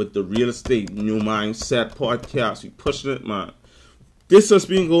with the real estate new mindset podcast. We pushing it, man. This has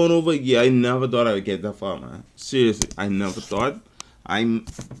been going over. Yeah, I never thought I would get that far, man. Seriously, I never thought. I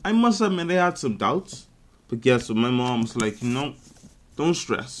must admit I had some doubts, but guess what? My mom was like, don't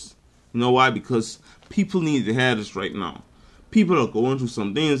stress. You know why? Because people need to hear this right now. People are going through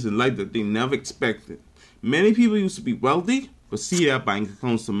some things in life that they never expected. Many people used to be wealthy, but see their bank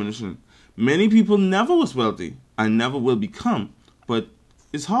accounts diminishing. Many people never was wealthy and never will become, but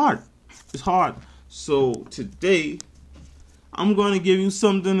it's hard. It's hard. So today, I'm going to give you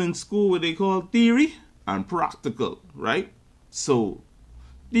something in school what they call theory and practical, right? So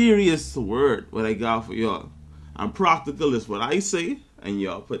theory is the word what I got for y'all, and practical is what I say and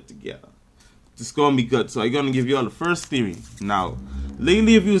y'all put together. It's going to be good. So I'm going to give y'all the first theory. Now,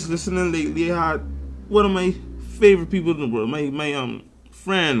 lately, if you was listening lately, I had one of my favorite people in the world, my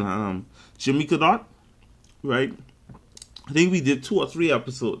friend, Jamaica Dot, right? I think we did 2 or 3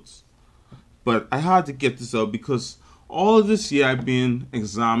 episodes, but I had to get this out because all of this year I've been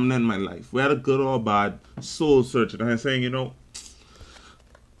examining my life, whether good or bad, soul searching. And I'm saying,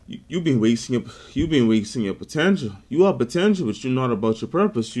 you've been wasting your potential. You are potential, but you're not about your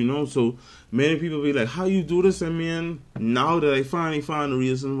purpose. So many people be like, "How you do this?" I mean, now that I finally found the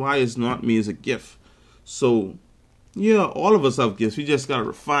reason why it's not me, it's a gift. So yeah, all of us have gifts. We just gotta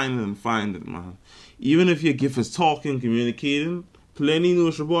refine it and find it, man. Even if your gift is talking, communicating, plenty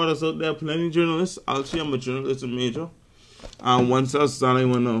news reporters out there, plenty journalists. Actually, I'm a journalism major. And once that's done, I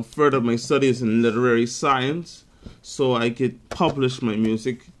want to further my studies in literary science so I could publish my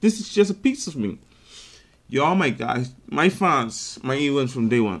music. This is just a piece of me. Y'all, my guys, my fans, my A1s from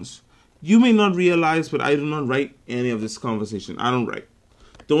day ones. You may not realize, but I do not write any of this conversation. I don't write.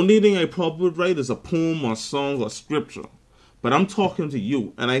 The only thing I probably would write is a poem or song or scripture. But I'm talking to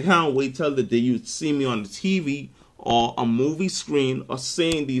you, and I can't wait till the day you see me on the TV or a movie screen or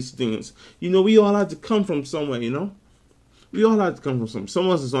saying these things. We all had to come from somewhere, We all had to come from somewhere. Some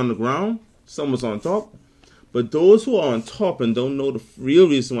of us is on the ground, some of us on top. But those who are on top and don't know the real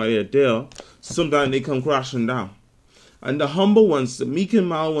reason why they're there, sometimes they come crashing down. And the humble ones, the meek and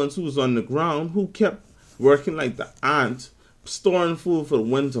mild ones who was on the ground, who kept working like the ant, storing food for the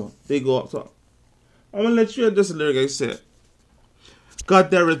winter, they go up top. I'm going to let you hear this lyric I said. Got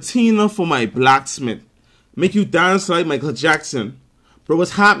that retina for my blacksmith. Make you dance like Michael Jackson. Bro,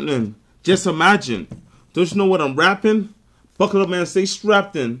 what's happening? Just imagine. Don't you know what I'm rapping? Buckle up, man, stay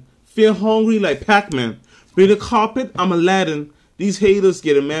strapped in. Feel hungry like Pac-Man. Bring the carpet, I'm Aladdin. These haters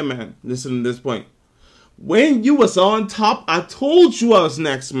getting mad, man. Listen to this point. When you was on top, I told you I was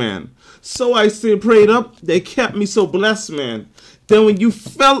next, man. So I stayed prayed up. They kept me so blessed, man. Then when you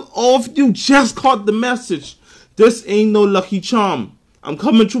fell off, you just caught the message. This ain't no lucky charm. I'm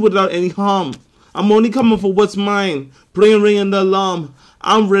coming through without any harm. I'm only coming for what's mine. Ringing the alarm.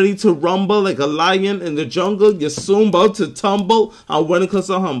 I'm ready to rumble like a lion in the jungle. You're soon about to tumble. I'm winning cause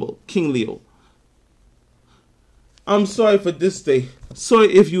I'm humble. King Leo. I'm sorry for this day.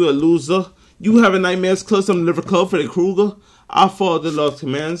 Sorry if you a loser. You having nightmares cause I'm lyrical for the Kruger. I follow the Lord's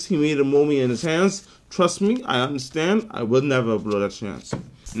commands. He made a moment in his hands. Trust me, I understand. I will never blow that chance.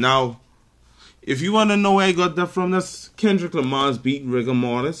 Now, if you want to know where I got that from, that's Kendrick Lamar's beat, Rigor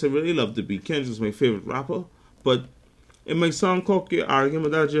Mortis. I really love the beat. Kendrick's my favorite rapper. But it might sound cocky or arrogant,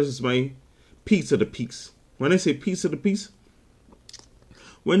 but that just is my piece of the piece. When I say piece of the piece,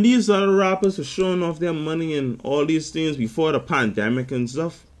 when these other rappers were showing off their money and all these things before the pandemic and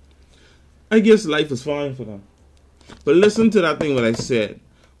stuff, I guess life is fine for them. But listen to that thing what I said.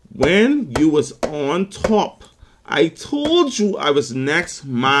 When you was on top, I told you I was next,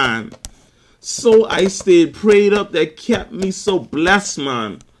 man. So I stayed prayed up that kept me so blessed,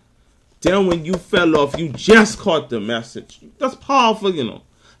 man. Then when you fell off, you just caught the message. That's powerful, you know.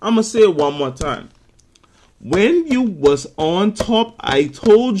 I'm going to say it one more time. When you was on top, I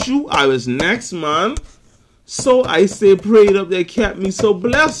told you I was next, man. So I stayed prayed up that kept me so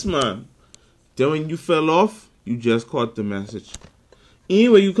blessed, man. Then when you fell off, you just caught the message.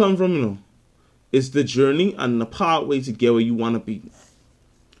 Anywhere you come from, you know, it's the journey and the pathway to get where you want to be.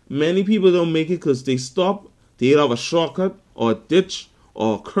 Many people don't make it because they stop. They have a shortcut or a ditch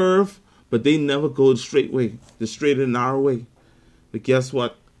or a curve, but they never go the straight way, the straight and narrow way. But guess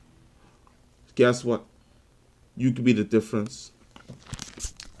what? Guess what? You could be the difference.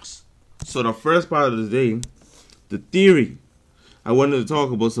 So the first part of the day, the theory, I wanted to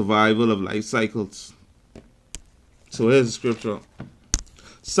talk about survival of life cycles. So here's the scripture.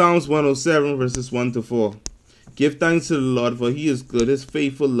 Psalms 107 verses 1 to 4. Give thanks to the Lord, for he is good. His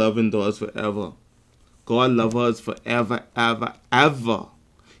faithful love endures forever. God loves us forever, ever, ever.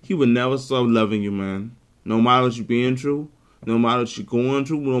 He will never stop loving you, man. No matter what you're being through, no matter what you're going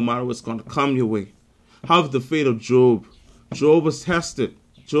through, no matter what's going to come your way. How the fate of Job? Job was tested.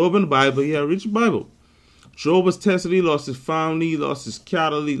 Job in the Bible, yeah, read your Bible. Job was tested. He lost his family, he lost his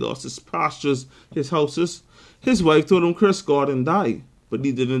cattle, he lost his pastures, his houses. His wife told him, curse God and die. But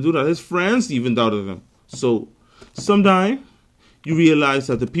he didn't do that. His friends even doubted him. So, sometimes you realize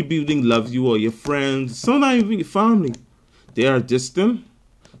that the people you think love you or your friends, sometimes even your family, they are distant.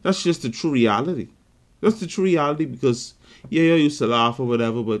 That's just the true reality. That's the true reality because, yeah, you used to laugh or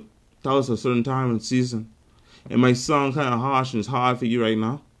whatever, but that was a certain time and season. It might sound kind of harsh and it's hard for you right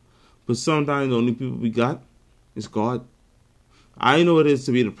now. But sometimes the only people we got is God. I know what it is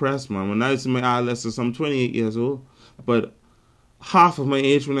to be depressed, man. When I was in my adolescence, I'm 28 years old. But half of my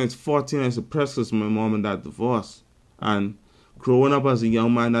age when I was 14, I was depressed because my mom and dad divorced. And growing up as a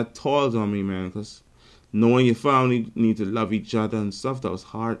young man, that toiled on me, man. Because knowing your family need to love each other and stuff, that was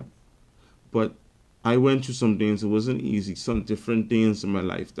hard. But I went through some things. It wasn't easy. Some different things in my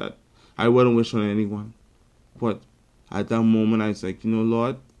life that I wouldn't wish on anyone. But at that moment, I was like, you know,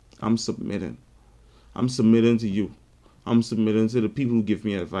 Lord, I'm submitting. I'm submitting to you. I'm submitting to the people who give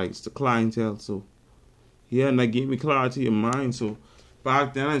me advice, the clientele. So, yeah, and that gave me clarity of mind. So,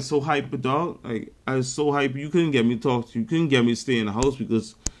 back then, I was so hyper, dog. Like, I was so hyper. You couldn't get me to talk to you. You couldn't get me to stay in the house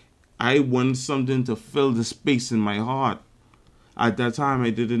because I wanted something to fill the space in my heart. At that time, I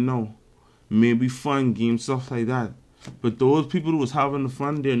didn't know. Maybe fun, games, stuff like that. But those people who was having the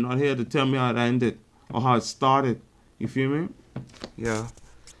fun, they're not here to tell me how it ended or how it started. You feel me? Yeah.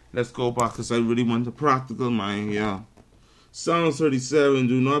 Let's go back because I really want the practical mind, yeah. Psalms 37,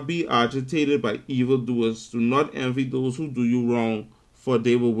 do not be agitated by evildoers. Do not envy those who do you wrong, for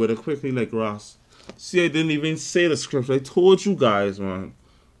they will wither quickly like grass. See, I didn't even say the scripture. I told you guys, man.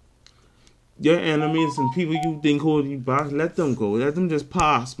 Your enemies and people you think hold you back, let them go. Let them just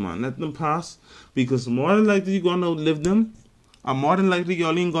pass, man. Let them pass. Because more than likely you're going to outlive them. And more than likely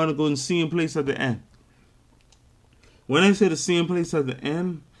y'all ain't going to go in the same place at the end. When I say the same place at the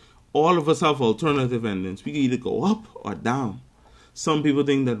end, all of us have alternative endings. We can either go up or down. Some people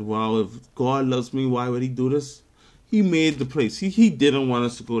think that, wow, if God loves me, why would he do this? He made the place. He didn't want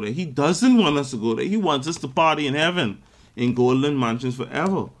us to go there. He doesn't want us to go there. He wants us to party in heaven, in golden mansions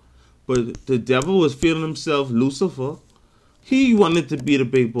forever. But the devil was feeling himself Lucifer. He wanted to be the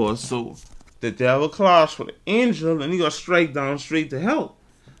big boss. So the devil clashed with the angel and he got straight down straight to hell.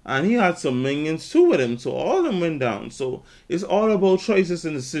 And he had some minions too with him. So all of them went down. So it's all about choices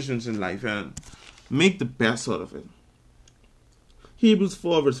and decisions in life. And make the best out of it. Hebrews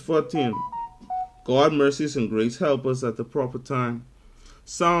 4 verse 14. God, mercies, and grace help us at the proper time.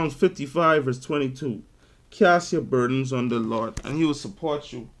 Psalms 55 verse 22. Cast your burdens on the Lord, and He will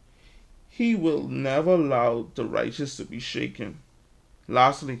support you. He will never allow the righteous to be shaken.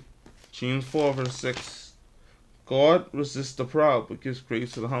 Lastly, James 4 verse 6. God resists the proud, but gives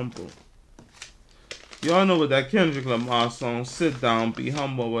grace to the humble. Y'all know what that Kendrick Lamar song, Sit Down, Be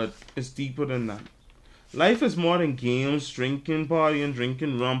Humble, but it's deeper than that. Life is more than games, drinking, partying,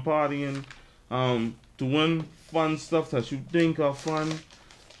 drinking rum, partying, doing fun stuff that you think are fun,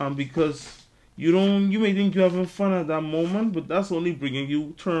 because you may think you're having fun at that moment, but that's only bringing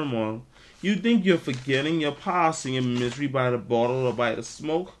you turmoil. You think you're forgetting your past and your misery by the bottle or by the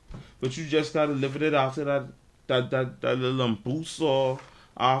smoke, but you just gotta live with it after that little boost, or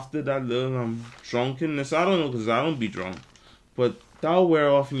after that little drunkenness. I don't know, because I don't be drunk, but that'll wear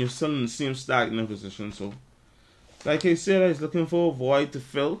off and you're still in the same stagnant position. So, like I said, I was looking for a void to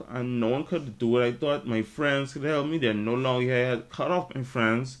fill, and no one could do it. I thought my friends could help me. They're no longer. I had cut off my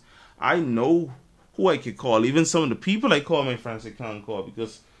friends. I know who I could call. Even some of the people I call my friends, I can't call,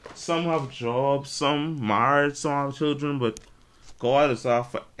 because some have jobs, some married, some have children, but God is our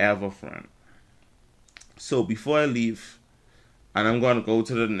forever friend. So before I leave, and I'm going to go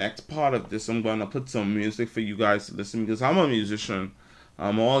to the next part of this, I'm going to put some music for you guys to listen, because I'm a musician.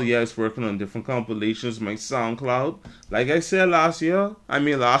 I'm all years working on different compilations, my SoundCloud. Like I said last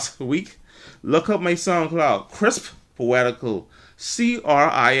week, look up my SoundCloud, Crisp Poetical, CRISP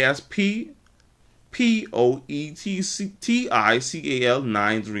POETICAL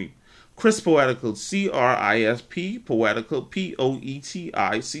 93. Crisp Poetical, CRISP Poetical,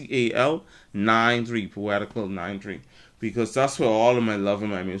 POETICAL 93. Poetical 93. Because that's where all of my love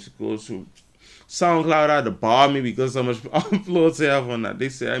and my music goes to. SoundCloud had to bar me because how much uploads they have on that. They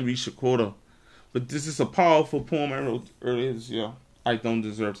say I reached a quota. But this is a powerful poem I wrote earlier this year. I don't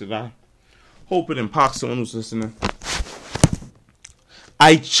deserve to die. Hope it impacts someone who's listening.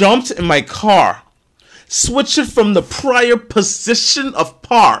 I jumped in my car, switched it from the prior position of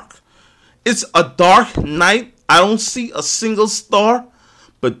park. It's a dark night. I don't see a single star.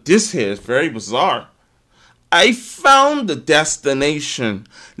 But this here is very bizarre. I found the destination,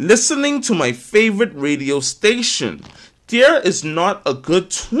 listening to my favorite radio station. There is not a good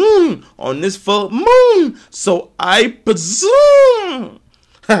tune on this full moon, so I presume.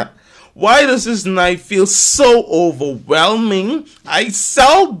 Why does this night feel so overwhelming? I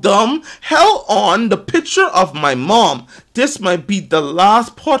seldom held on the picture of my mom. This might be the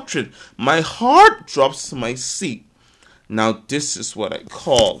last portrait. My heart drops to my seat. Now this is what I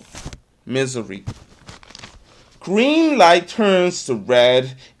call misery. Green light turns to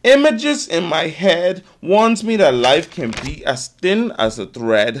red. Images in my head warns me that life can be as thin as a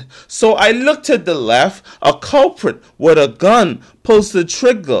thread. So I look to the left. A culprit with a gun pulls the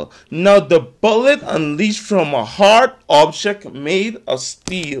trigger. Now the bullet unleashed from a hard object made of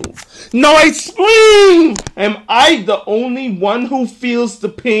steel. Now I scream! Am I the only one who feels the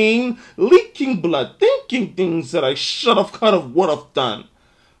pain? Leaking blood, thinking things that I should have, could have, would have done.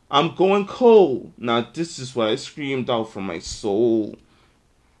 I'm going cold. Now this is what I screamed out from my soul.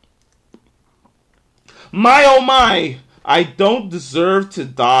 My oh my, I don't deserve to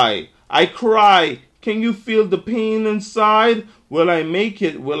die. I cry. Can you feel the pain inside? Will I make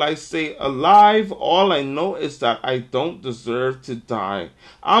it? Will I stay alive? All I know is that I don't deserve to die.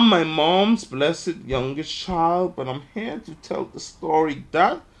 I'm my mom's blessed youngest child, but I'm here to tell the story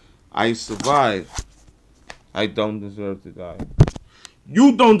that I survived. I don't deserve to die.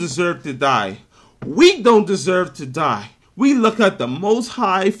 You don't deserve to die. We don't deserve to die. We look at the Most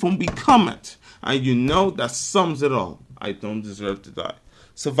High from become it. And you know that sums it all. I don't deserve to die.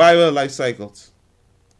 Survival Life Cycles.